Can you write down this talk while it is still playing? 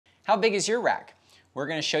How big is your rack? We're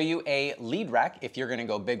going to show you a lead rack if you're going to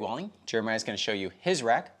go big walling. Jeremiah's going to show you his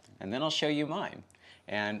rack, and then I'll show you mine.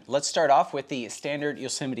 And let's start off with the standard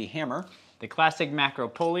Yosemite hammer. The classic macro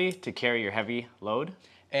pulley to carry your heavy load.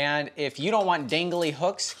 And if you don't want dangly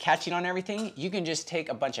hooks catching on everything, you can just take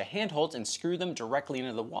a bunch of handholds and screw them directly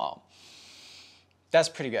into the wall. That's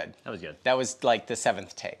pretty good. That was good. That was like the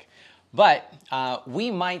 7th take. But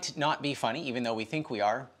we might not be funny, even though we think we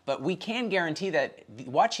are, but we can guarantee that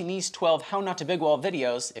watching these 12 How Not to Big Wall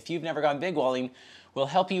videos, if you've never gone big walling, will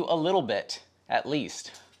help you a little bit, at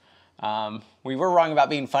least. We were wrong about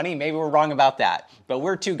being funny, maybe we're wrong about that. But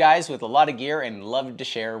we're two guys with a lot of gear and love to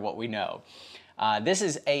share what we know. This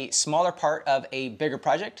is a smaller part of a bigger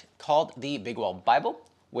project called the Big Wall Bible,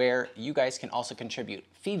 where you guys can also contribute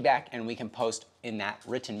feedback and we can post in that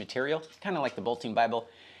written material, kind of like the Bolting Bible.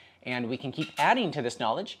 And we can keep adding to this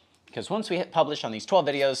knowledge, because once we hit publish on these 12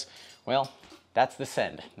 videos, well, that's the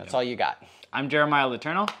send. That's all you got. I'm Jeremiah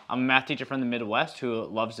Letourneau. I'm a math teacher from the Midwest who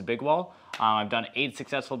loves the big wall. I've done 8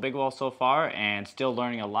 successful big walls so far and still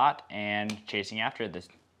learning a lot and chasing after this.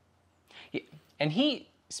 And he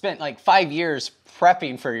spent like 5 years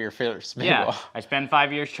prepping for your first big wall. I spent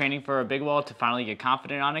 5 years training for a big wall to finally get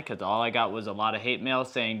confident on it, because all I got was a lot of hate mail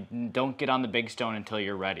saying, don't get on the big stone until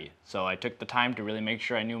you're ready. So I took the time to really make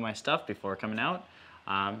sure I knew my stuff before coming out,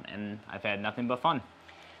 and I've had nothing but fun.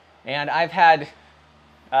 And I've had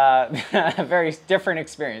a very different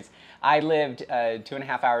experience. I lived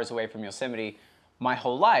 2.5 hours away from Yosemite my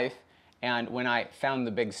whole life, and when I found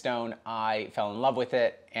the big stone, I fell in love with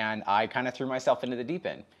it, and I kind of threw myself into the deep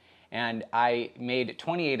end. And I made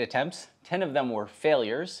 28 attempts, 10 of them were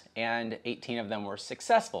failures, and 18 of them were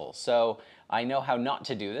successful. So I know how not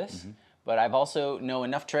to do this, but I've also know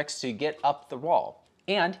enough tricks to get up the wall.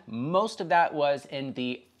 And most of that was in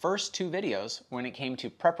the first 2 videos when it came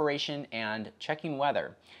to preparation and checking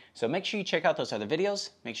weather. So make sure you check out those other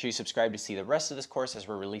videos. Make sure you subscribe to see the rest of this course, as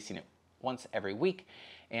we're releasing it once every week.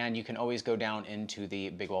 And you can always go down into the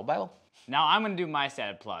Big Wall Bible. Now I'm going to do my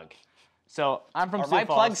sad plug. So I'm from Sioux Falls. Are my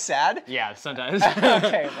plugs sad? Yeah, sometimes.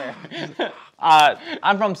 Okay, fair.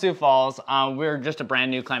 I'm from Sioux Falls. We're just a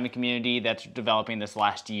brand new climbing community that's developing this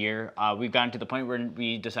last year. We've gotten to the point where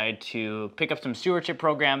we decided to pick up some stewardship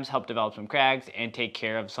programs, help develop some crags, and take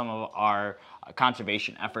care of some of our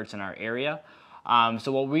conservation efforts in our area.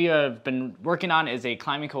 So what we have been working on is a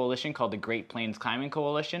climbing coalition called the Great Plains Climbing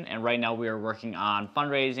Coalition, and right now we are working on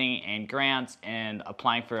fundraising and grants and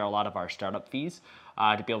applying for a lot of our startup fees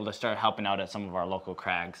to be able to start helping out at some of our local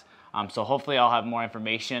crags. So hopefully I'll have more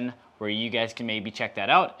information where you guys can maybe check that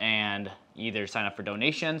out and either sign up for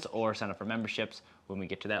donations or sign up for memberships when we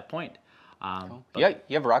get to that point. Cool. Yeah,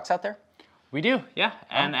 you have rocks out there? We do, yeah.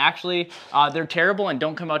 And actually, they're terrible and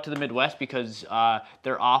don't come out to the Midwest because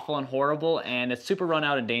they're awful and horrible and it's super run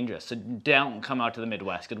out and dangerous. So don't come out to the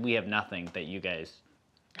Midwest because we have nothing that you guys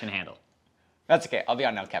can handle. That's okay. I'll be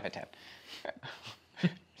on El Capitan.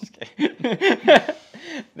 Just kidding.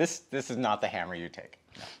 This is not the hammer you take.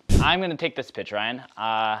 No. I'm going to take this pitch, Ryan.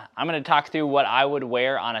 I'm going to talk through what I would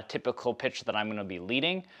wear on a typical pitch that I'm going to be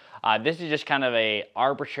leading. This is just kind of a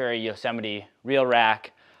arbitrary Yosemite reel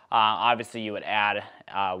rack. Obviously, you would add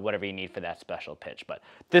whatever you need for that special pitch, but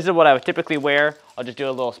this is what I would typically wear. I'll just do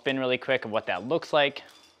a little spin really quick of what that looks like.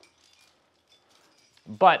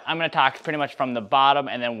 But I'm going to talk pretty much from the bottom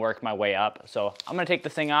and then work my way up. So I'm going to take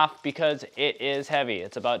this thing off because it is heavy.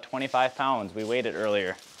 It's about 25 pounds. We weighed it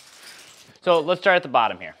earlier. So let's start at the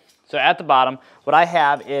bottom here. So at the bottom, what I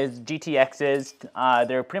have is GTXs.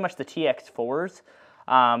 They're pretty much the TX4s,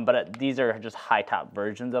 but these are just high top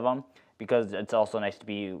versions of them, because it's also nice to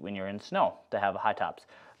be when you're in snow to have high tops.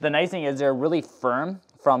 The nice thing is they're really firm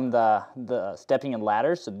from the stepping and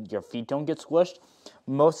ladders, so your feet don't get squished.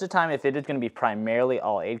 Most of the time, if it is going to be primarily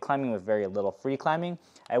all aid climbing with very little free climbing,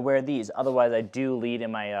 I wear these. Otherwise, I do lead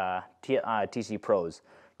in my TC Pros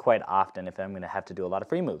quite often if I'm going to have to do a lot of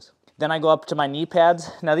free moves. Then I go up to my knee pads.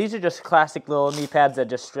 Now these are just classic little knee pads that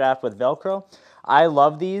just strap with Velcro. I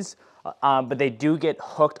love these. But they do get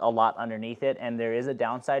hooked a lot underneath it, and there is a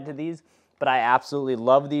downside to these. But I absolutely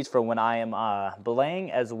love these for when I am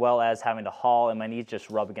belaying, as well as having to haul and my knees just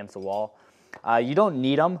rub against the wall. You don't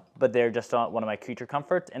need them, but they're just one of my creature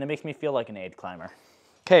comforts, and it makes me feel like an aid climber.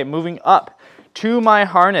 Okay, moving up to my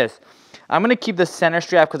harness. I'm going to keep the center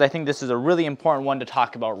strap because I think this is a really important one to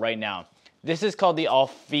talk about right now. This is called the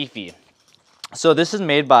Alfifi. So this is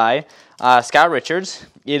made by Scott Richards.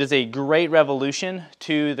 It is a great revolution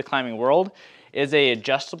to the climbing world. It is an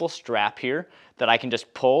adjustable strap here that I can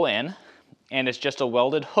just pull in, and it's just a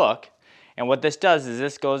welded hook. And what this does is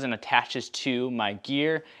this goes and attaches to my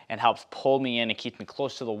gear and helps pull me in and keep me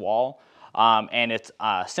close to the wall. and it's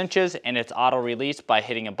cinches and it's auto release by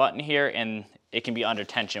hitting a button here, and it can be under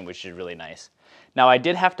tension, which is really nice. Now I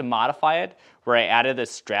did have to modify it where I added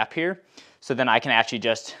this strap here, so then I can actually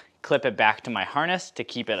just clip it back to my harness to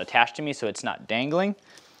keep it attached to me so it's not dangling.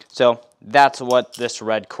 So that's what this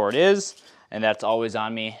red cord is, and that's always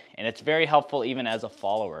on me, and it's very helpful even as a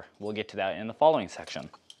follower. We'll get to that in the following section.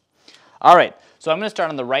 All right, so I'm gonna start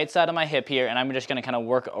on the right side of my hip here, and I'm just gonna kind of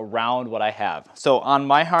work around what I have. So on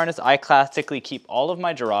my harness, I classically keep all of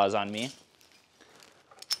my draws on me.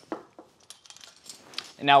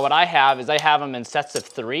 And now what I have is I have them in sets of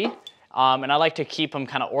 3, and I like to keep them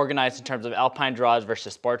kind of organized in terms of alpine draws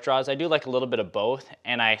versus sport draws. I do like a little bit of both,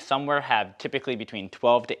 and I somewhere have typically between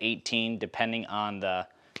 12 to 18 depending on the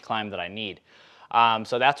climb that I need.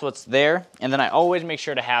 So that's what's there, and then I always make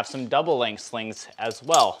sure to have some double length slings as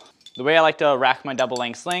well. The way I like to rack my double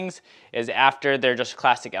length slings is after they're just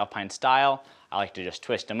classic alpine style, I like to just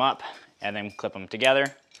twist them up and then clip them together,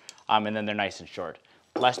 and then they're nice and short.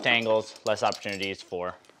 Less tangles, less opportunities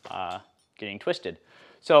for getting twisted.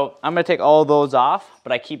 So I'm gonna take all those off,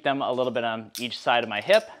 but I keep them a little bit on each side of my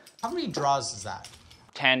hip. How many draws is that?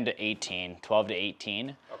 10 to 18, 12 to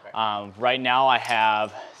 18. Okay. Right now I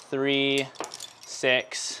have 3,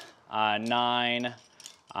 6, 9,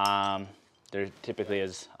 there typically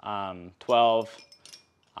is 12,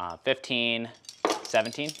 15,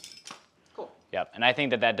 17. Cool. Yep, and I think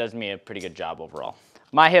that that does me a pretty good job overall.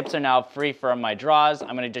 My hips are now free from my draws.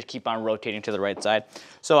 I'm gonna just keep on rotating to the right side.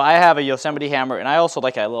 So I have a Yosemite hammer, and I also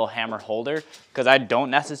like a little hammer holder because I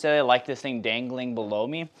don't necessarily like this thing dangling below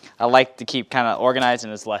me. I like to keep kind of organized,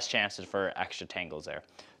 and there's less chances for extra tangles there.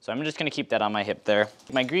 So I'm just gonna keep that on my hip there.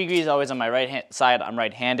 My gree-gree is always on my right side. I'm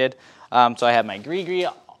right-handed. So I have my gree-gree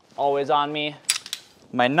always on me.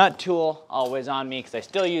 My nut tool always on me because I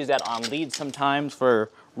still use that on leads sometimes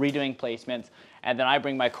for redoing placements. And then I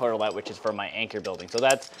bring my cordelette, which is for my anchor building. So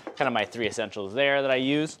that's kind of my 3 essentials there that I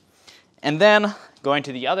use. And then going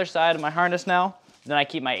to the other side of my harness now, then I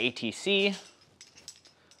keep my ATC.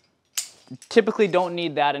 Typically don't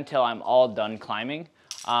need that until I'm all done climbing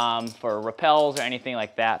for rappels or anything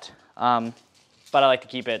like that. But I like to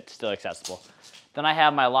keep it still accessible. Then I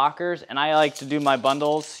have my lockers, and I like to do my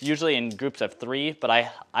bundles usually in groups of 3, but I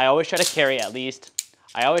always try to carry at least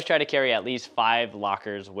 5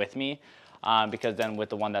 lockers with me. Because then with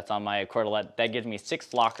the one that's on my cordelette, that gives me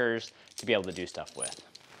 6 lockers to be able to do stuff with.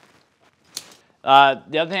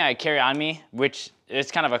 The other thing I carry on me, which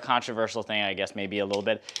is kind of a controversial thing, I guess maybe a little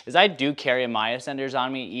bit, is I do carry my ascenders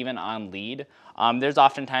on me even on lead. There's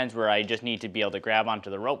often times where I just need to be able to grab onto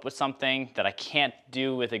the rope with something that I can't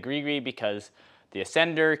do with a gree-gree because the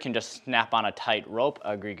ascender can just snap on a tight rope,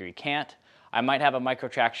 a gree-gree can't. I might have a micro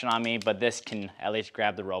traction on me, but this can at least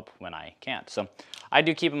grab the rope when I can't. So I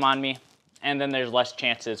do keep them on me. And then there's less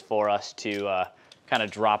chances for us to kind of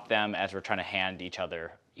drop them as we're trying to hand each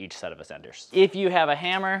other each set of ascenders. If you have a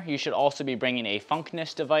hammer, you should also be bringing a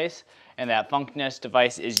Funkness device, and that Funkness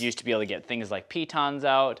device is used to be able to get things like pitons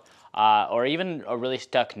out, or even a really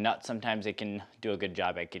stuck nut. Sometimes it can do a good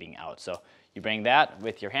job at getting out. So you bring that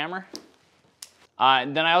with your hammer.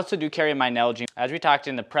 And then I also do carry my Nalgene. As we talked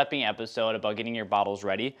in the prepping episode about getting your bottles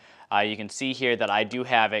ready, you can see here that I do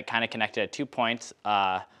have it kind of connected at 2 points.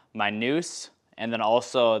 My noose, and then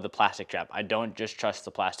also the plastic strap. I don't just trust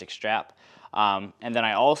the plastic strap. And then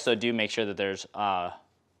I also do make sure that there's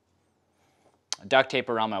duct tape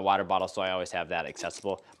around my water bottle, so I always have that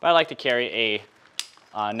accessible. But I like to carry a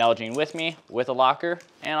Nalgene with me with a locker,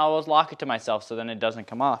 and I always lock it to myself so then it doesn't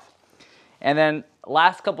come off. And then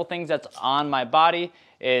last couple things that's on my body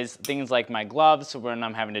is things like my gloves when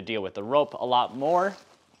I'm having to deal with the rope a lot more.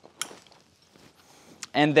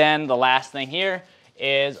 And then the last thing here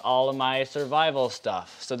is all of my survival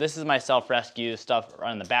stuff. So this is my self-rescue stuff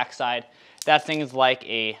on the back side. That's things like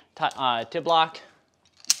a tib lock.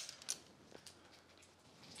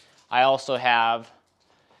 I also have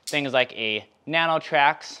things like a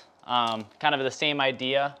NanoTrax, kind of the same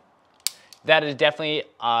idea. That is definitely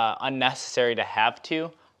unnecessary to have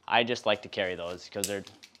to. I just like to carry those because they're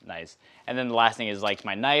nice. And then the last thing is like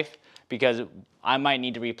my knife, because I might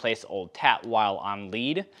need to replace old tat while on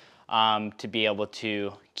lead. To be able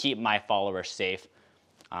to keep my followers safe.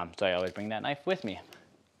 So I always bring that knife with me.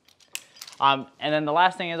 And then the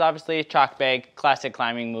last thing is obviously chalk bag, classic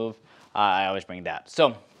climbing move. I always bring that.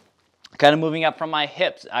 So kind of moving up from my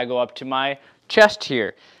hips, I go up to my chest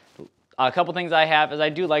here. A couple things I have is I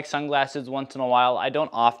do like sunglasses once in a while. I don't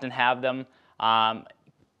often have them,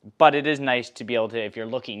 but it is nice to be able to, if you're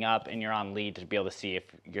looking up and you're on lead, to be able to see if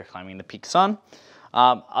you're climbing the peak sun.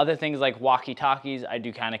 Other things like walkie-talkies I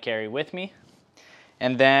do kind of carry with me.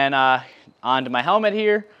 And then onto my helmet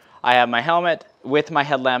here, I have my helmet with my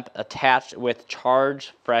headlamp attached with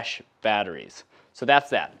Charge Fresh batteries. So that's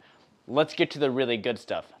that. Let's get to the really good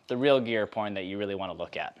stuff, the real gear porn that you really want to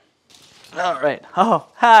look at. All right. Oh,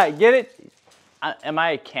 hi, get it? Am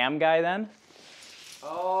I a cam guy then?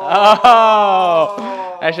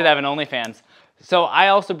 Oh, I should have an OnlyFans. So I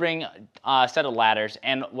also bring a set of ladders,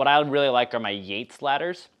 and what I really like are my Yates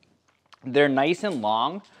ladders. They're nice and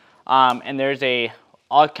long, and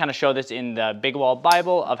I'll kind of show this in the Big Wall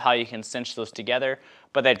Bible of how you can cinch those together,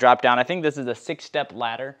 but they drop down. I think this is a 6-step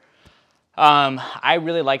ladder. I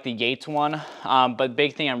really like the Yates one, but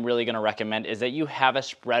big thing I'm really going to recommend is that you have a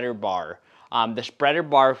spreader bar. The spreader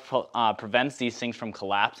bar prevents these things from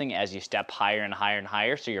collapsing as you step higher and higher and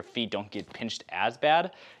higher, so your feet don't get pinched as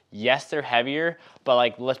bad. Yes, they're heavier, but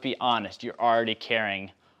like, let's be honest, you're already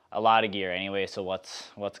carrying a lot of gear anyway, so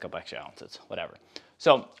what's a couple extra ounces, whatever.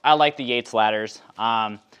 So I like the Yates ladders.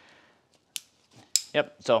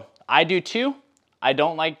 Yep, so I do 2. I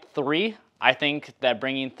don't like 3. I think that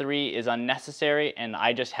bringing 3 is unnecessary, and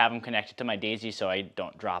I just have them connected to my daisy so I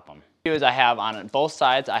don't drop them. Is I have on both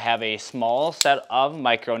sides, I have a small set of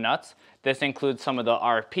micro nuts. This includes some of the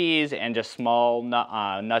RPs and just small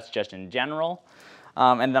nuts just in general.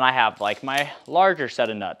 And then I have like my larger set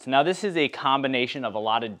of nuts. Now this is a combination of a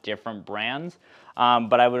lot of different brands,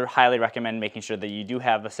 but I would highly recommend making sure that you do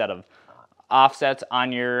have a set of offsets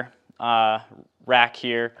on your rack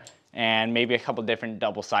here, and maybe a couple different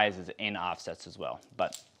double sizes in offsets as well.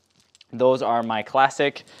 But those are my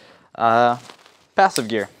classic passive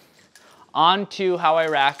gear. On to how I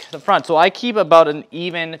rack the front. So I keep about an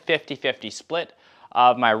even 50-50 split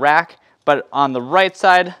of my rack, but on the right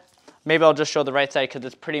side, maybe I'll just show the right side because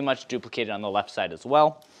it's pretty much duplicated on the left side as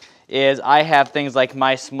well, is I have things like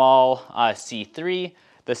my small C3.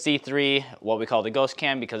 The C3, what we call the ghost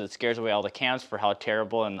cam, because it scares away all the cams for how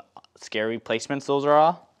terrible and scary placements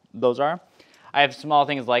those are. I have small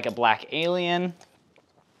things like a black alien,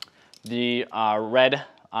 the red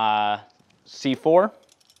C4,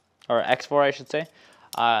 or X4 I should say.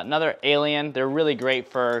 Another alien. They're really great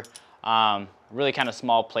for really kind of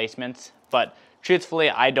small placements, but truthfully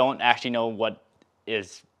I don't actually know what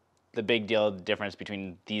is the big deal difference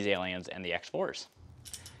between these aliens and the X4s.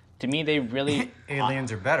 To me they really... Aliens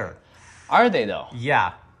are better. Are they though?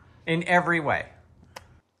 Yeah, in every way.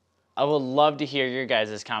 I would love to hear your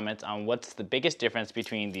guys' comments on what's the biggest difference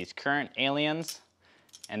between these current aliens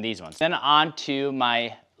and these ones. Then on to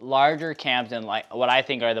my larger cams, and like what I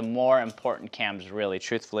think are the more important cams really,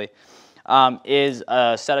 truthfully, is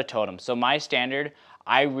a set of totems. So my standard,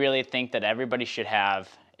 I really think that everybody should have,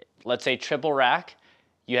 let's say triple rack,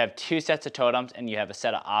 you have 2 sets of totems and you have a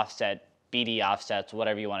set of offset, BD offsets,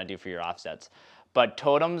 whatever you want to do for your offsets. But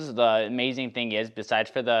totems, the amazing thing is, besides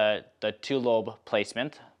for the 2-lobe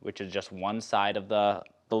placement, which is just one side of the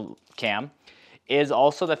cam, is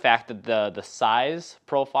also the fact that the size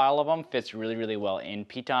profile of them fits really, really well in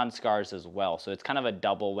piton scars as well. So it's kind of a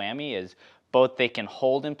double whammy, is both they can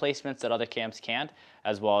hold in placements that other cams can't,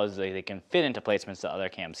 as well as they can fit into placements that other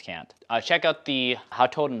cams can't. Check out the How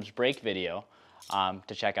Totems Break video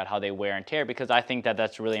to check out how they wear and tear, because I think that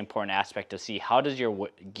that's a really important aspect to see how does your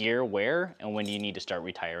gear wear and when you need to start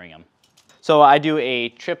retiring them. So I do a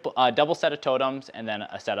double set of totems and then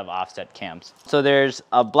a set of offset cams. So there's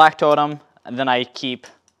a black totem, and then I keep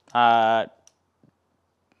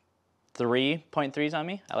 3.3s on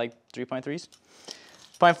me. I like 3.3s.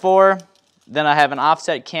 0.4, then I have an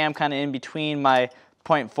offset cam kind of in between my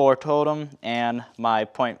 0.4 totem and my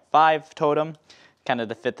 0.5 totem, kind of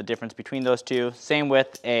to fit the difference between those two. Same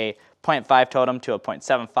with a 0.5 totem to a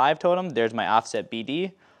 0.75 totem. There's my offset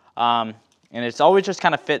BD. And it's always just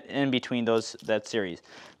kind of fit in between that series.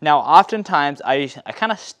 Now, oftentimes I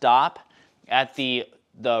kind of stop at the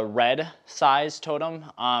red size totem.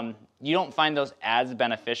 You don't find those as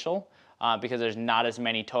beneficial because there's not as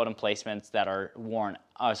many totem placements that are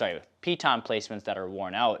piton placements that are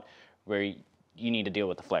worn out where you need to deal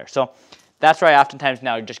with the flare. So that's where I oftentimes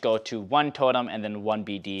now just go to 1 totem and then 1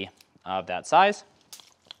 BD of that size,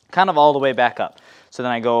 kind of all the way back up. So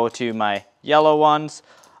then I go to my yellow ones,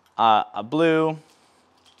 a blue,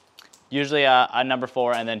 usually a number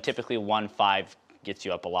 4, and then typically 1-5 gets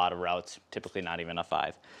you up a lot of routes, typically not even a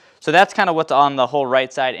 5. So that's kind of what's on the whole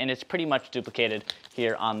right side, and it's pretty much duplicated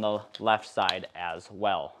here on the left side as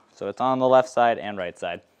well. So it's on the left side and right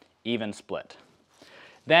side, even split.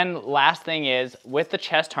 Then last thing is, with the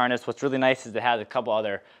chest harness, what's really nice is it has a couple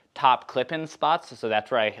other top clip-in spots, so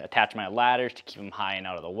that's where I attach my ladders to keep them high and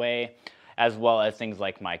out of the way, as well as things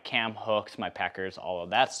like my cam hooks, my peckers, all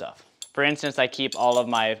of that stuff. For instance, I keep all of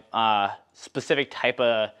my specific type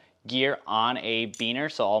of gear on a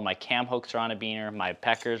beaner. So all my cam hooks are on a beaner, my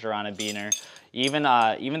peckers are on a beaner. Even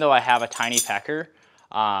though I have a tiny pecker,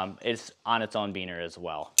 it's on its own beaner as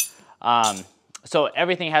well. So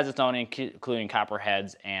everything has its own, including copper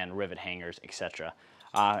heads and rivet hangers, etc.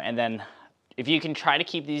 And then if you can try to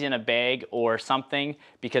keep these in a bag or something,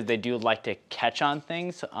 because they do like to catch on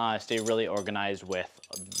things, stay really organized with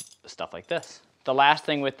stuff like this. The last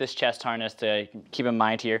thing with this chest harness to keep in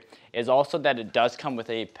mind here is also that it does come with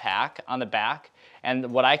a pack on the back.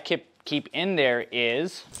 And what I keep in there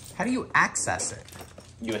is... How do you access it?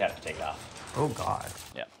 You would have to take it off. Oh, God.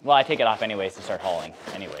 Yeah. Well, I take it off anyways to start hauling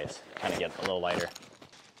anyways. Kind of get a little lighter.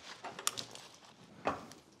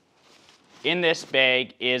 In this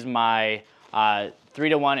bag is my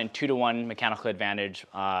 3-to-1 and 2-to-1 mechanical advantage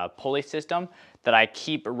pulley system that I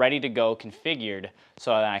keep ready to go configured so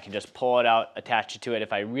that I can just pull it out, attach it to it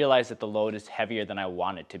if I realize that the load is heavier than I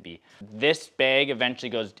want it to be. This bag eventually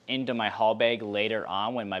goes into my haul bag later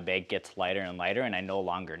on when my bag gets lighter and lighter and I no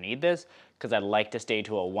longer need this because I like to stay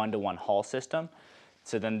to a 1-to-1 haul system.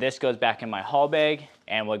 So then this goes back in my haul bag,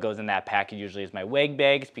 and what goes in that package usually is my WEG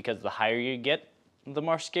bags, because the higher you get, the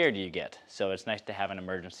more scared you get. So it's nice to have an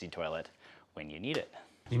emergency toilet when you need it.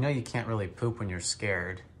 You know you can't really poop when you're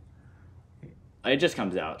scared. It just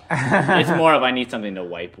comes out. It's more of I need something to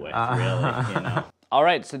wipe with, really, you know. All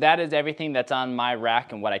right, so that is everything that's on my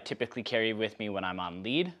rack and what I typically carry with me when I'm on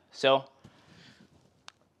lead. So,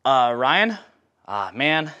 Ryan,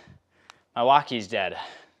 man, my walkie's dead.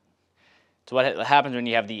 So what happens when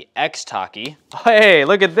you have the X-Talkie? Hey,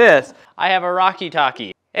 look at this. I have a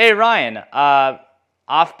Rocky-Talkie. Hey, Ryan,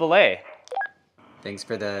 off belay. Thanks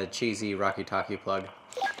for the cheesy Rocky Talkie plug.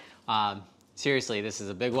 Seriously, this is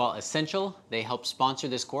a Big Wall essential. They help sponsor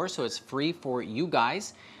this course, so it's free for you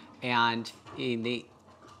guys. And they...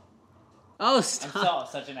 Oh, stop.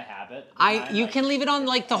 I'm such in a habit. You can leave it on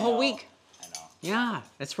like the whole week. I know. Yeah,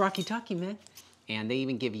 that's Rocky Talkie, man. And they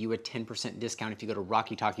even give you a 10% discount if you go to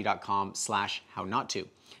rockytalkie.com/hownotto.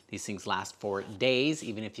 These things last for days,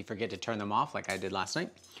 even if you forget to turn them off like I did last night.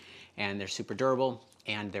 And they're super durable,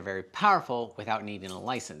 and they're very powerful without needing a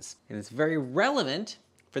license. And it's very relevant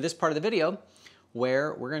for this part of the video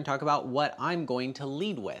where we're going to talk about what I'm going to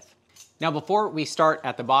lead with. Now, before we start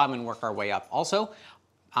at the bottom and work our way up, also,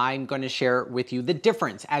 I'm going to share with you the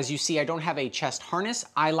difference. As you see, I don't have a chest harness.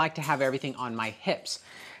 I like to have everything on my hips.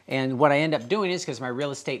 And what I end up doing is, because my real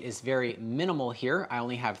estate is very minimal here, I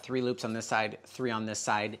only have 3 loops on this side, 3 on this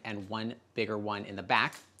side, and 1 bigger one in the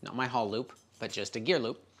back. Not my haul loop, but just a gear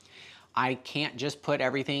loop. I can't just put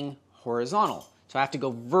everything horizontal. So I have to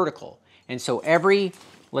go vertical. And so every,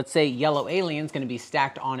 let's say, yellow alien is going to be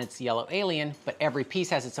stacked on its yellow alien, but every piece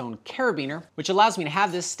has its own carabiner, which allows me to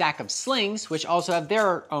have this stack of slings, which also have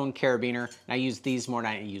their own carabiner. And I use these more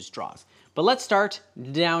than I use draws. But let's start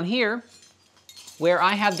down here, where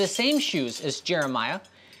I have the same shoes as Jeremiah,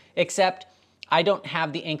 except I don't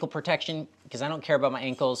have the ankle protection because I don't care about my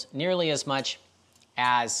ankles nearly as much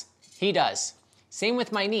as he does. Same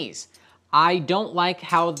with my knees. I don't like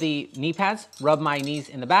how the knee pads rub my knees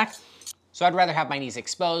in the back, so I'd rather have my knees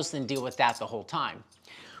exposed than deal with that the whole time.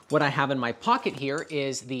 What I have in my pocket here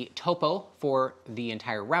is the topo for the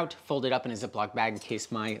entire route, folded up in a Ziploc bag in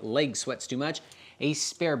case my leg sweats too much, a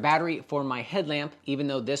spare battery for my headlamp, even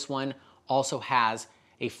though this one also has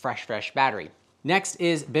a fresh battery. Next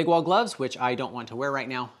is Big Wall gloves, which I don't want to wear right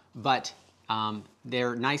now, but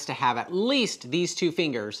they're nice to have at least these 2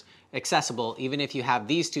 fingers accessible, even if you have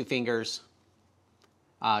these 2 fingers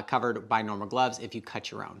covered by normal gloves if you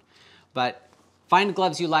cut your own. But find the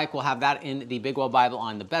gloves you like. We'll have that in the Big Wall Bible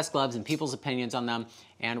on the best gloves and people's opinions on them,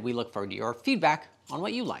 and we look forward to your feedback on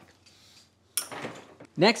what you like.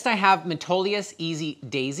 Next, I have Metolius Easy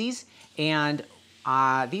Daisies, and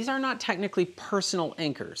these are not technically personal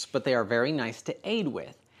anchors, but they are very nice to aid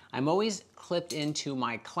with. I'm always clipped into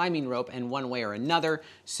my climbing rope in one way or another,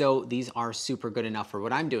 so these are super good enough for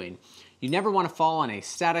what I'm doing. You never want to fall on a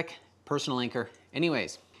static personal anchor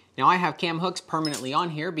anyways. Now I have cam hooks permanently on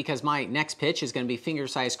here because my next pitch is going to be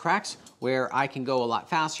finger-sized cracks where I can go a lot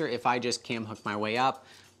faster if I just cam hook my way up,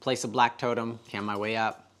 place a black totem, cam my way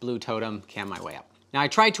up, blue totem, cam my way up. Now I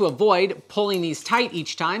try to avoid pulling these tight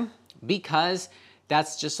each time because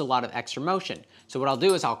that's just a lot of extra motion. So what I'll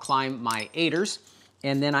do is I'll climb my aiders,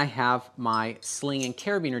 and then I have my sling and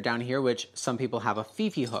carabiner down here, which some people have a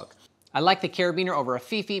Fifi hook. I like the carabiner over a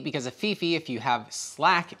Fifi because a Fifi, if you have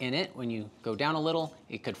slack in it, when you go down a little,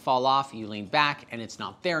 it could fall off, you lean back, and it's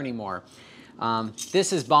not there anymore.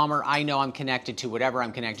 This is bomber. I know I'm connected to whatever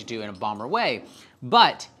I'm connected to in a bomber way.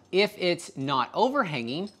 But if it's not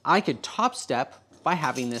overhanging, I could top step by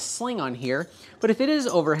having this sling on here. But if it is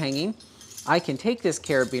overhanging, I can take this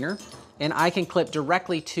carabiner and I can clip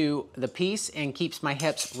directly to the piece and keeps my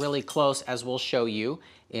hips really close, as we'll show you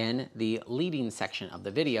in the leading section of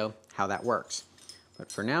the video how that works.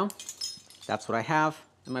 But for now, that's what I have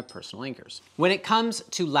in my personal anchors. When it comes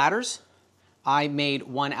to ladders, I made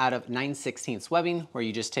one out of 9/16 webbing, where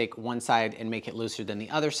you just take one side and make it looser than the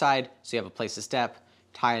other side so you have a place to step,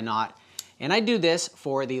 tie a knot. And I do this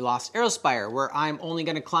for the Lost Aerospire, where I'm only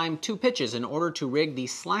gonna climb 2 pitches in order to rig the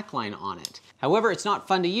slack line on it. However, it's not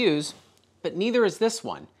fun to use, but neither is this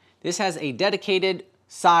one. This has a dedicated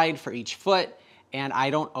side for each foot, and I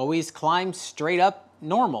don't always climb straight up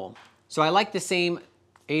normal. So I like the same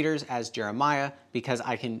aiders as Jeremiah because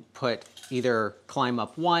I can put either climb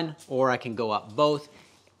up one or I can go up both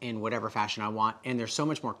in whatever fashion I want, and they're so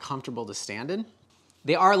much more comfortable to stand in.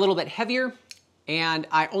 They are a little bit heavier, and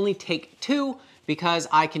I only take 2 because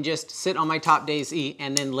I can just sit on my top daisy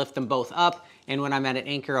and then lift them both up. And when I'm at an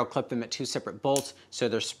anchor, I'll clip them at 2 separate bolts so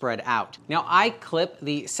they're spread out. Now I clip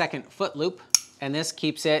the second foot loop, and this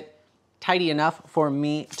keeps it tidy enough for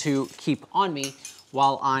me to keep on me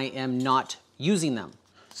while I am not using them.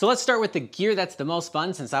 So let's start with the gear that's the most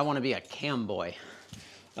fun, since I want to be a cam boy.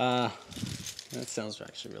 That sounds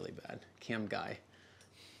actually really bad. Cam guy.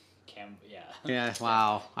 Yeah. Yeah,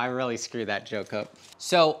 wow, I really screwed that joke up.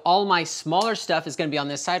 So all my smaller stuff is gonna be on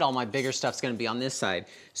this side, all my bigger stuff's gonna be on this side.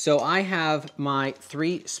 So I have my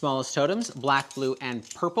 3 smallest totems, black, blue, and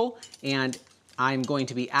purple, and I'm going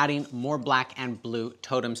to be adding more black and blue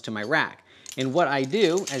totems to my rack. And what I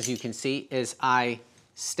do, as you can see, is I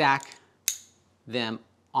stack them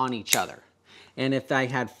on each other. And if I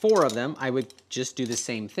had 4 of them, I would just do the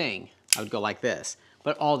same thing. I would go like this,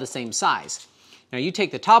 but all the same size. Now you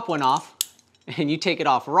take the top one off and you take it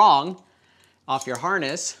off wrong, off your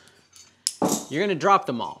harness, you're gonna drop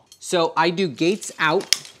them all. So I do gates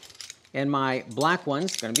out, and my black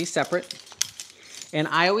one's gonna be separate. And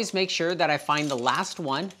I always make sure that I find the last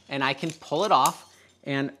one and I can pull it off.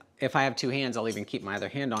 And if I have 2 hands, I'll even keep my other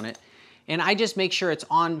hand on it. And I just make sure it's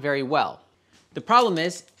on very well. The problem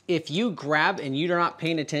is, if you grab and you're not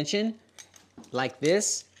paying attention like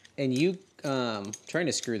this, and you, trying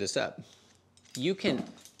to screw this up, you can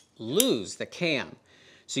lose the cam.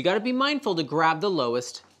 So you gotta be mindful to grab the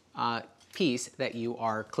lowest piece that you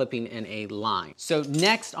are clipping in a line. So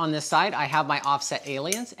next on this side, I have my offset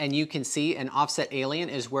aliens, and you can see an offset alien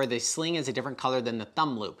is where the sling is a different color than the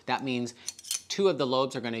thumb loop. That means 2 of the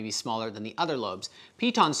lobes are gonna be smaller than the other lobes.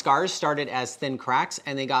 Piton scars started as thin cracks,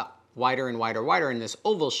 and they got wider and wider, wider in this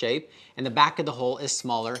oval shape, and the back of the hole is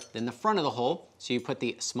smaller than the front of the hole. So you put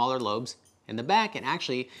the smaller lobes in the back, and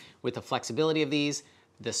actually with the flexibility of these,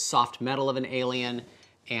 the soft metal of an alien,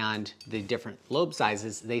 and the different lobe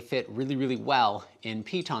sizes, they fit really, really well in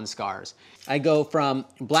piton scars. I go from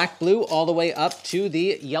black blue all the way up to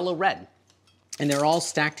the yellow red, and they're all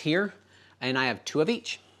stacked here, and I have 2 of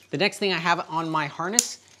each. The next thing I have on my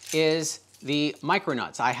harness is the micro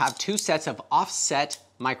nuts. I have 2 sets of offset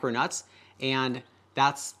micro nuts, and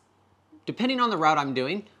that's, depending on the route I'm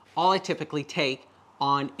doing, all I typically take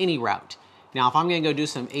on any route. Now, if I'm gonna go do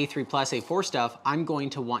some A3 plus A4 stuff, I'm going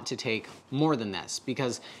to want to take more than this,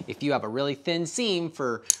 because if you have a really thin seam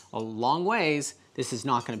for a long ways, this is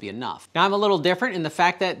not gonna be enough. Now, I'm a little different in the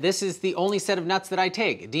fact that this is the only set of nuts that I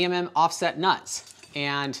take, DMM offset nuts.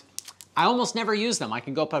 And I almost never use them. I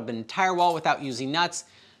can go up an entire wall without using nuts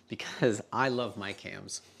because I love my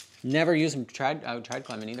cams. Never use them, I tried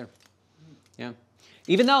climbing either. Yeah.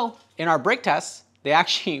 Even though in our brake tests, they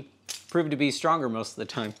actually proved to be stronger most of the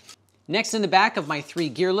time. Next in the back of my 3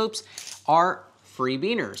 gear loops are free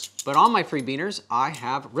beaners. But on my free beaners, I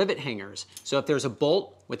have rivet hangers. So if there's a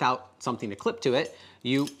bolt without something to clip to it,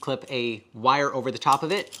 you clip a wire over the top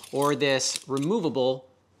of it, or this removable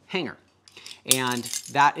hanger. And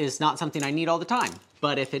that is not something I need all the time.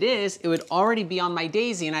 But if it is, it would already be on my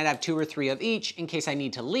daisy, and I'd have 2 or 3 of each. In case I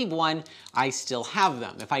need to leave one, I still have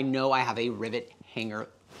them, if I know I have a rivet hanger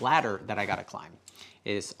ladder that I gotta climb.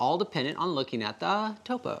 It is all dependent on looking at the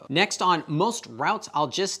topo. Next, on most routes, I'll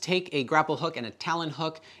just take a grapple hook and a talon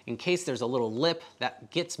hook in case there's a little lip that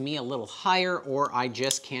gets me a little higher, or I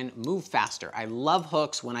just can move faster. I love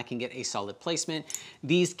hooks when I can get a solid placement.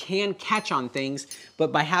 These can catch on things,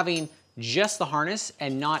 but by having just the harness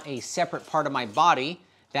and not a separate part of my body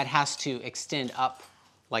that has to extend up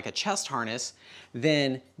like a chest harness,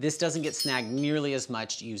 then this doesn't get snagged nearly as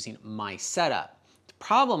much using my setup.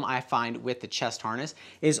 Problem I find with the chest harness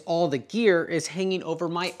is all the gear is hanging over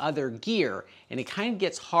my other gear, and it kind of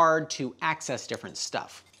gets hard to access different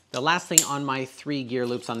stuff. The last thing on my 3 gear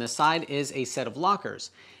loops on this side is a set of lockers.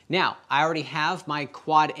 Now, I already have my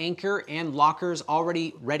quad anchor and lockers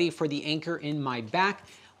already ready for the anchor in my back.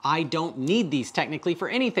 I don't need these technically for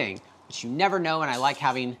anything, but you never know, and I like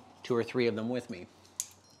having 2 or 3 of them with me.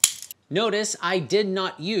 Notice I did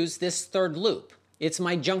not use this third loop. It's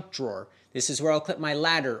my junk drawer. This is where I'll clip my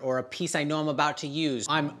ladder or a piece I know I'm about to use.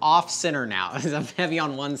 I'm off center now, as I'm heavy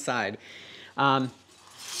on one side.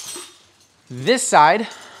 This side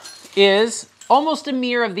is almost a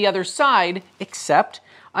mirror of the other side, except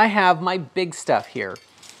I have my big stuff here.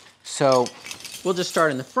 So we'll just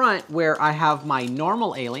start in the front where I have my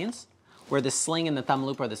normal aliens, where the sling and the thumb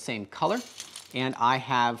loop are the same color, and I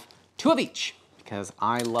have 2 of each because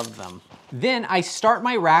I love them. Then I start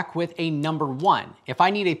my rack with a number 1. If I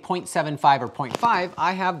need a 0.75 or 0.5,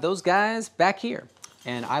 I have those guys back here,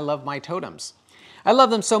 and I love my totems. I love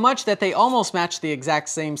them so much that they almost match the exact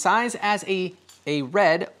same size as a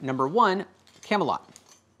red number 1 Camelot,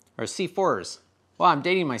 or C4s. Well, I'm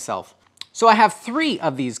dating myself. So I have 3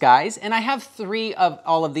 of these guys, and I have 3 of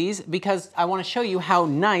all of these because I want to show you how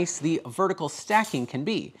nice the vertical stacking can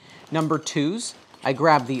be. Number 2s, I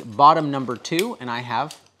grab the bottom number 2, and I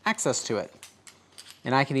have access to it.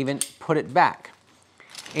 And I can even put it back.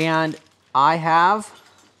 And I have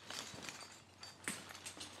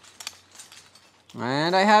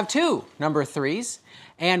 2 number 3s.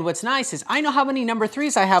 And what's nice is I know how many number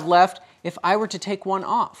 3s I have left if I were to take one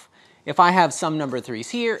off. If I have some number 3s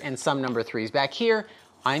here and some number 3s back here,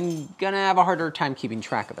 I'm gonna have a harder time keeping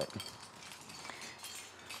track of it.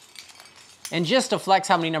 And just to flex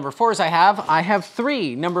how many number 4s I have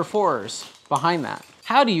 3 number 4s behind that.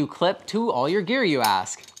 How do you clip to all your gear, you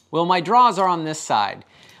ask? Well, my draws are on this side.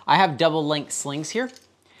 I have double length slings here,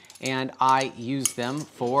 and I use them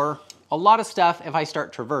for a lot of stuff if I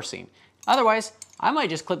start traversing. Otherwise, I might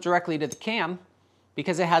just clip directly to the cam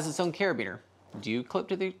because it has its own carabiner. Do you clip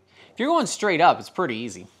to the... If you're going straight up, it's pretty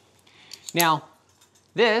easy. Now,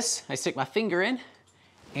 this, I stick my finger in,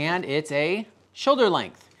 and it's a shoulder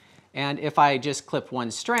length. And if I just clip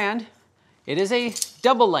one strand, it is a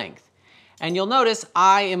double length. And you'll notice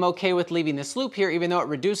I am okay with leaving this loop here, even though it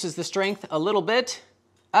reduces the strength a little bit.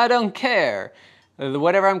 I don't care.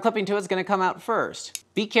 Whatever I'm clipping to is gonna come out first.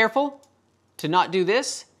 Be careful to not do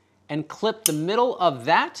this and clip the middle of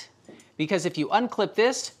that, because if you unclip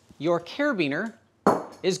this, your carabiner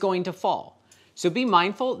is going to fall. So be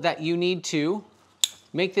mindful that you need to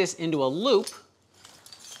make this into a loop.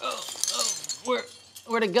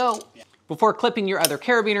 Where to go? Before clipping your other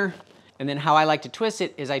carabiner. And then how I like to twist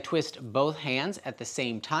it is I twist both hands at the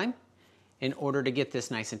same time in order to get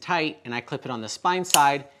this nice and tight, and I clip it on the spine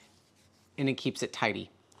side and it keeps it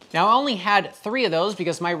tidy. Now I only had 3 of those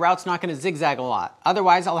because my route's not gonna zigzag a lot.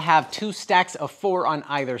 Otherwise I'll have 2 stacks of 4 on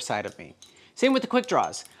either side of me. Same with the quick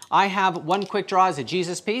draws. I have one quick draw as a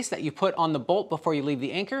Jesus piece that you put on the bolt before you leave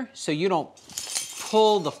the anchor so you don't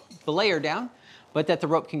pull the layer down, but that the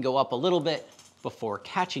rope can go up a little bit before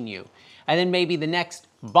catching you. And then maybe the next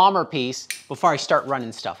bomber piece before I start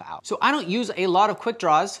running stuff out. So I don't use a lot of quick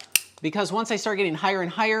draws because once I start getting higher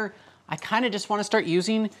and higher, I kind of just want to start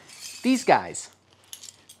using these guys.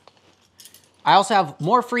 I also have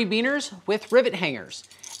more free beaners with rivet hangers.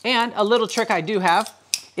 And a little trick I do have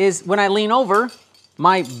is when I lean over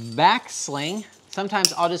my back sling,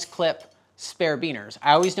 sometimes I'll just clip spare beaners.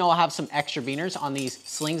 I always know I'll have some extra beaners on these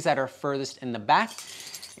slings that are furthest in the back,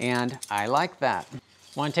 and I like that.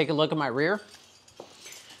 Want to take a look at my rear?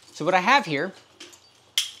 So what I have here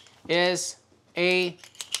is a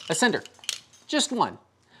ascender, just one.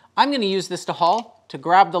 I'm going to use this to haul, to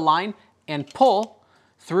grab the line and pull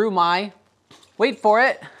through my, wait for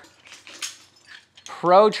it,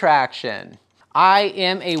 protraction. I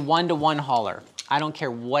am a 1-to-1 hauler. I don't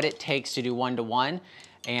care what it takes to do 1-to-1,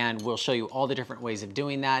 and we'll show you all the different ways of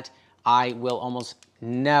doing that. I will almost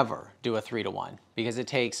never do a 3-to-1 because it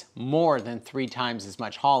takes more than 3 times as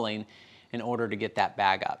much hauling in order to get that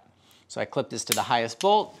bag up. So I clip this to the highest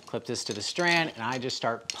bolt, clip this to the strand, and I just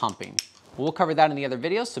start pumping. We'll cover that in the other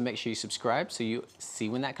videos, so make sure you subscribe so you see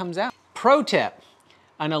when that comes out. Pro tip,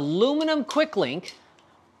 an aluminum quick link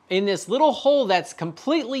in this little hole that's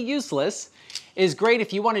completely useless is great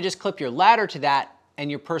if you want to just clip your ladder to that and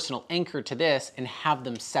your personal anchor to this and have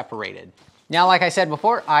them separated. Now, like I said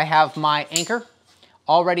before, I have my anchor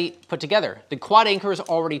already put together. The quad anchor is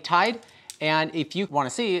already tied, and if you want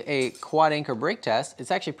to see a quad anchor brake test,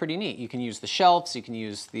 it's actually pretty neat. You can use the shelves, you can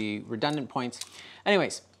use the redundant points.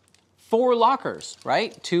 Anyways, 4 lockers,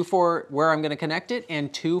 right? 2 for where I'm going to connect it,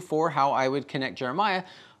 and 2 for how I would connect Jeremiah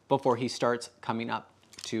before he starts coming up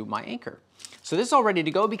to my anchor. So this is all ready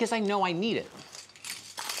to go because I know I need it.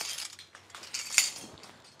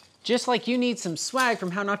 Just like you need some swag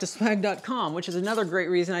from hownottoswag.com, which is another great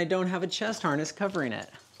reason I don't have a chest harness covering it.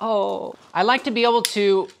 Oh, I like to be able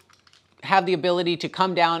to have the ability to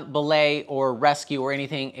come down, belay, or rescue or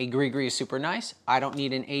anything, a Gree is super nice. I don't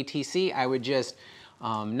need an ATC. I would just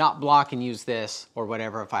not block and use this or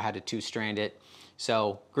whatever if I had to two-strand it.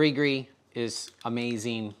 So Gree is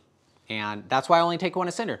amazing, and that's why I only take one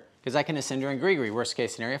ascender, because I can ascender and Gree, worst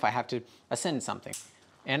case scenario, if I have to ascend something.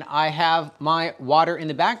 And I have my water in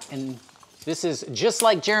the back, and this is just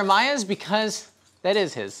like Jeremiah's because that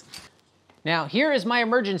is his. Now here is my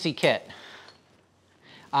emergency kit.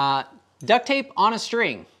 Duct tape on a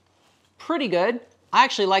string, pretty good. I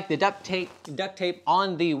actually like the duct tape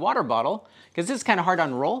on the water bottle because this is kind of hard to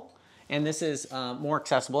unroll, and this is more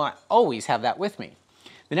accessible, and I always have that with me.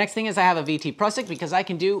 The next thing is I have a VT Prusik because I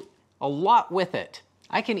can do a lot with it.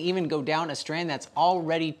 I can even go down a strand that's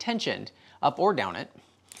already tensioned, up or down it,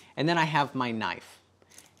 and then I have my knife.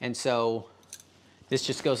 And so this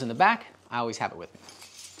just goes in the back. I always have it with me.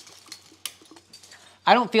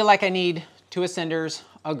 I don't feel like I need 2 ascenders,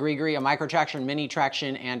 a Gree, a micro traction, mini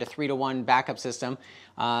traction, and a 3-to-1 backup system.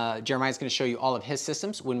 Jeremiah's gonna show you all of his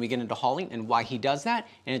systems when we get into hauling and why he does that.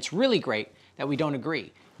 And it's really great that we don't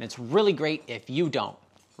agree. And it's really great if you don't,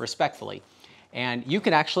 respectfully. And you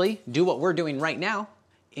can actually do what we're doing right now,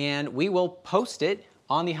 and we will post it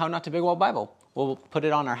on the How Not to Big Wall Bible. We'll put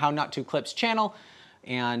it on our How Not To Clips channel,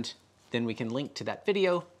 and then we can link to that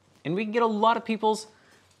video, and we can get a lot of people's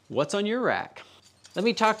what's on your rack. Let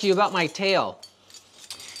me talk to you about my tail.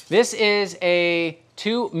 This is a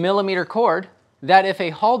 2mm cord that if a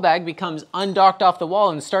haul bag becomes undocked off the wall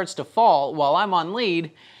and starts to fall while I'm on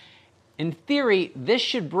lead, in theory, this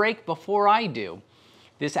should break before I do.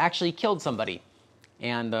 This actually killed somebody,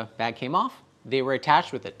 and the bag came off. They were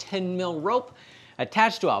attached with a 10mm rope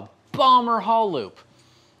attached to a bomber haul loop,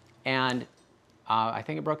 and I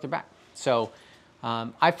think it broke their back. So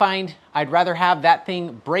I find I'd rather have that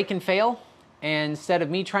thing break and fail instead of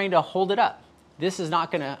me trying to hold it up. This is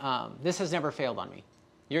not gonna, this has never failed on me.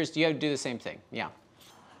 Yours, you have to do the same thing, yeah.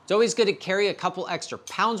 It's always good to carry a couple extra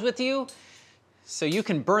pounds with you so you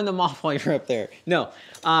can burn them off while you're up there. No,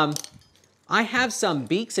 I have some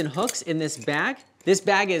beaks and hooks in this bag. This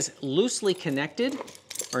bag is loosely connected,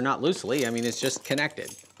 or not loosely, I mean, it's just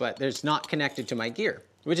connected, but there's not connected to my gear,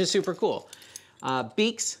 which is super cool.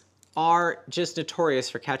 Beaks are just notorious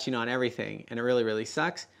for catching on everything, and it really, really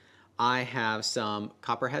sucks. I have some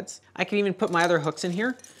copperheads. I can even put my other hooks in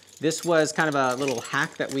here. This was kind of a little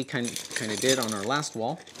hack that we kind of did on our last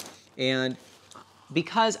wall. And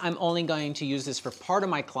because I'm only going to use this for part of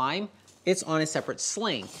my climb, it's on a separate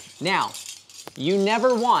sling. Now, you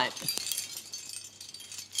never want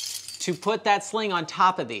to put that sling on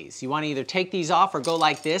top of these. You want to either take these off or go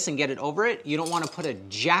like this and get it over it. You don't want to put a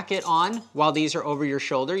jacket on while these are over your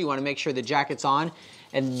shoulder. You want to make sure the jacket's on,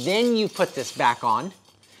 and then you put this back on,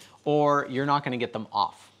 or you're not going to get them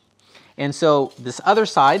off. And so this other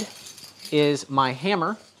side is my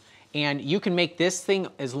hammer, and you can make this thing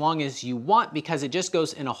as long as you want because it just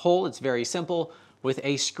goes in a hole. It's very simple with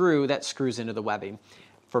a screw that screws into the webbing.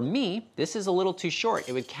 For me, this is a little too short.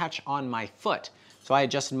 It would catch on my foot. So I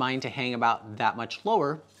adjusted mine to hang about that much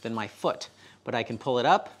lower than my foot. But I can pull it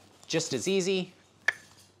up just as easy,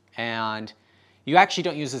 and you actually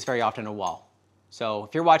don't use this very often on a wall. So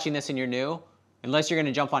if you're watching this and you're new, unless you're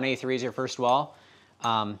gonna jump on A3 as your first wall,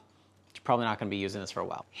 you're probably not gonna be using this for a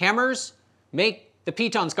while. Hammers make the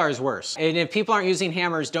piton scars worse. And if people aren't using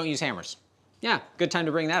hammers, don't use hammers. Yeah, good time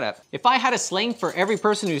to bring that up. If I had a sling for every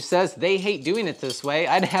person who says they hate doing it this way,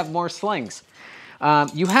 I'd have more slings.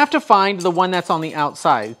 You have to find the one that's on the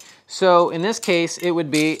outside. So in this case, it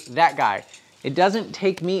would be that guy. It doesn't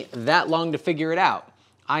take me that long to figure it out.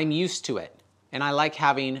 I'm used to it. And I like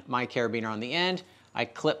having my carabiner on the end. I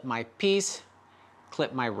clip my piece,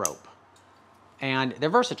 clip my rope. And they're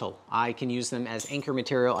versatile. I can use them as anchor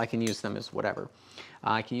material. I can use them as whatever.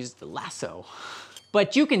 I can use the lasso.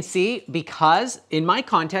 But you can see, because in my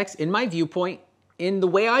context, in my viewpoint, in the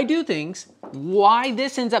way I do things, why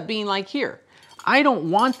this ends up being like here. I don't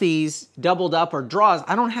want these doubled up or draws.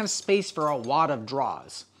 I don't have space for a wad of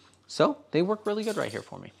draws. So they work really good right here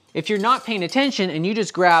for me. If you're not paying attention and you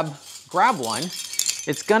just grab one,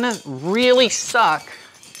 it's gonna really suck,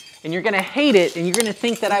 and you're gonna hate it, and you're gonna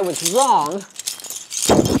think that I was wrong,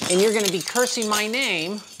 and you're gonna be cursing my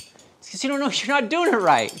name because you don't know you're not doing it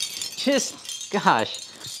right. Just, gosh,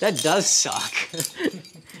 that does suck.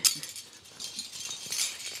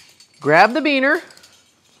 Grab the beaner.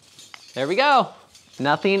 There we go.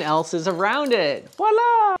 Nothing else is around it.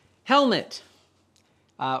 Voila! Helmet.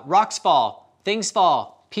 Rocks fall, things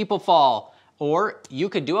fall, people fall, or you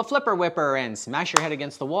could do a flipper whipper and smash your head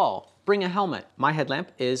against the wall. Bring a helmet. My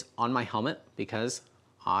headlamp is on my helmet because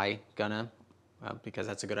because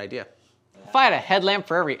that's a good idea. If I had a headlamp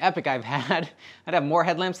for every epic I've had, I'd have more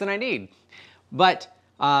headlamps than I need. But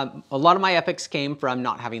a lot of my epics came from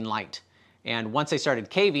not having light. And once I started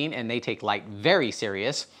caving, and they take light very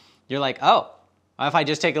serious, you're like, oh, if I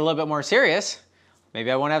just take it a little bit more serious,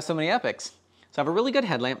 maybe I won't have so many epics. So I have a really good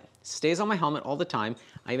headlamp, stays on my helmet all the time.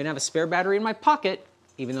 I even have a spare battery in my pocket,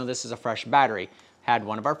 even though this is a fresh battery. Had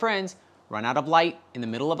one of our friends run out of light in the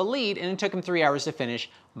middle of a lead, and it took him 3 hours to finish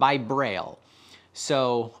by braille.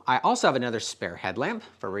 So I also have another spare headlamp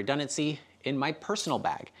for redundancy in my personal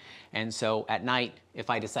bag. And so at night, if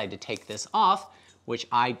I decide to take this off, which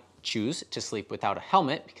I choose to sleep without a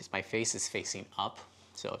helmet because my face is facing up,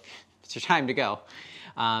 so if it's your time to go,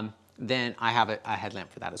 then I have a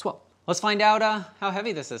headlamp for that as well. Let's find out how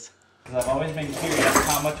heavy this is. Because I've always been curious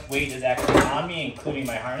how much weight is actually on me, including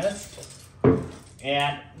my harness.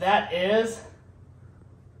 And that is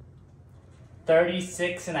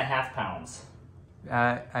 36.5 pounds.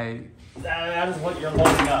 That is what you're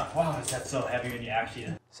loading up. Wow, is that so heavy when you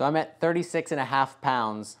actually... So I'm at 36.5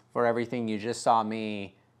 pounds for everything you just saw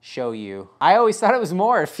me show you. I always thought it was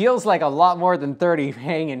more. It feels like a lot more than 30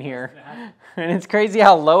 hanging here. And it's crazy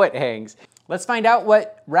how low it hangs. Let's find out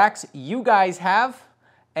what racks you guys have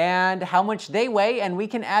and how much they weigh, and we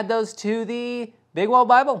can add those to the Big Wall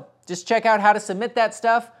Bible. Just check out how to submit that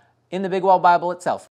stuff in the Big Wall Bible itself.